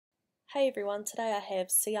Hey everyone, today I have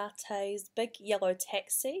Ciaté's Big Yellow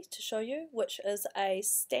Taxi to show you, which is a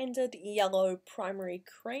standard yellow primary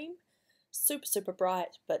cream. Super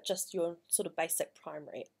bright, but just your sort of basic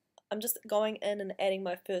primary. I'm just going in and adding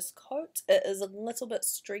my first coat. It is a little bit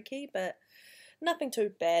streaky, but nothing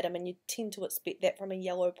too bad. I mean, you tend to expect that from a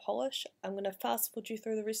yellow polish. I'm going to fast forward you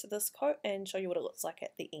through the rest of this coat and show you what it looks like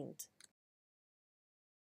at the end.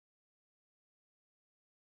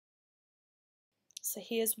 So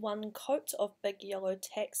here's one coat of Big Yellow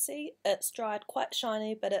Taxi. It's dried quite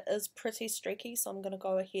shiny, but it is pretty streaky, so I'm going to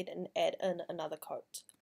go ahead and add in another coat.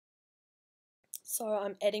 So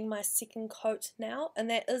I'm adding my second coat now, and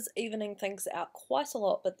that is evening things out quite a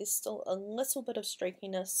lot, but there's still a little bit of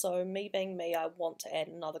streakiness, so me being me, I want to add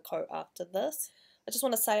another coat after this. I just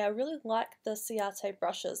want to say I really like the Ciaté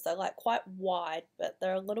brushes. They're like quite wide, but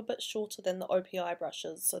they're a little bit shorter than the OPI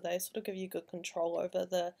brushes, so they sort of give you good control over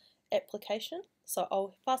the application. So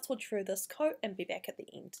I'll fast forward through this coat and be back at the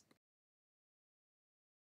end.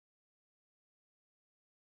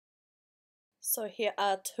 So here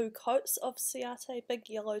are two coats of Ciaté Big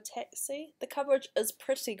Yellow Taxi. The coverage is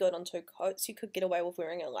pretty good on two coats. You could get away with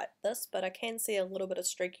wearing it like this, but I can see a little bit of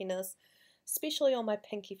streakiness, especially on my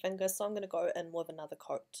pinky finger, so I'm going to go in with another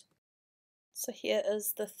coat. So here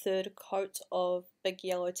is the third coat of Big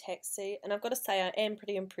Yellow Taxi, and I've got to say I am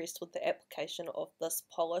pretty impressed with the application of this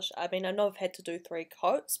polish. I mean, I know I've had to do 3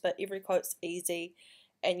 coats, but every coat's easy,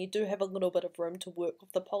 and you do have a little bit of room to work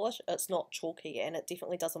with the polish. It's not chalky, and it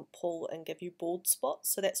definitely doesn't pull and give you bald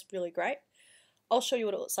spots, so that's really great. I'll show you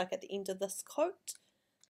what it looks like at the end of this coat.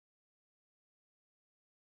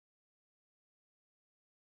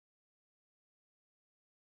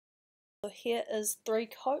 So here is 3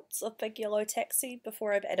 coats of Big Yellow Taxi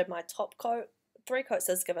before I've added my top coat. 3 coats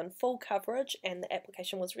has given full coverage and the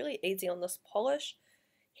application was really easy on this polish.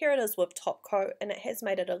 Here it is with top coat, and it has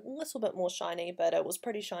made it a little bit more shiny, but it was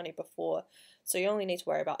pretty shiny before, so you only need to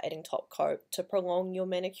worry about adding top coat to prolong your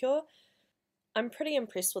manicure. I'm pretty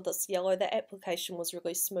impressed with this yellow. The application was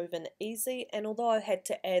really smooth and easy, and although I had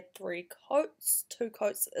to add 3 coats, 2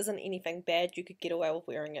 coats isn't anything bad. You could get away with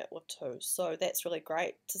wearing it with 2, so that's really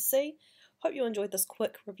great to see. Hope you enjoyed this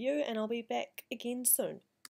quick review, and I'll be back again soon.